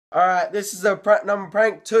Alright, this is a number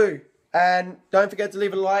prank 2. And don't forget to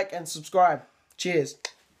leave a like and subscribe. Cheers.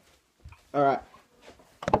 Alright.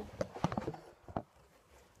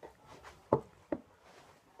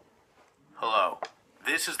 Hello.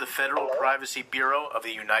 This is the Federal Privacy Bureau of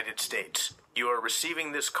the United States. You are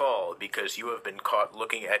receiving this call because you have been caught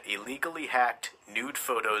looking at illegally hacked nude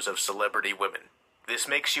photos of celebrity women. This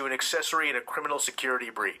makes you an accessory in a criminal security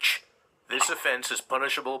breach. This offense is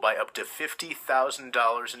punishable by up to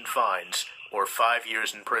 $50,000 in fines or 5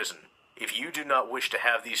 years in prison. If you do not wish to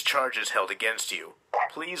have these charges held against you,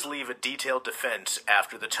 please leave a detailed defense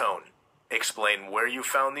after the tone. Explain where you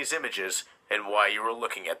found these images and why you were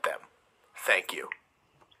looking at them. Thank you.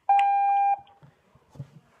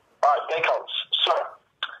 Alright, gay cunts. So,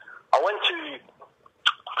 I went to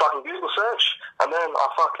fucking Google search, and then I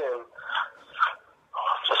fucking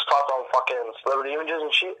just typed on fucking celebrity images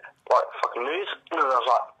and shit, like fucking news, and then I was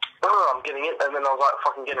like, oh, I'm getting it, and then I was like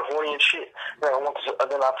fucking getting horny and shit, and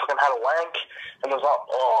then I fucking had a wank, and I was like,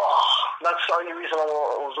 oh, that's the only reason I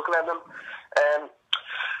was looking at them. And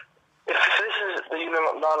if this is the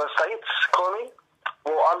United States colony,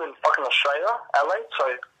 well, I'm in fucking Australia, LA, so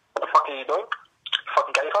what the fuck are you doing?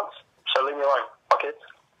 Fucking gay cunts. So leave me alone, fuckheads.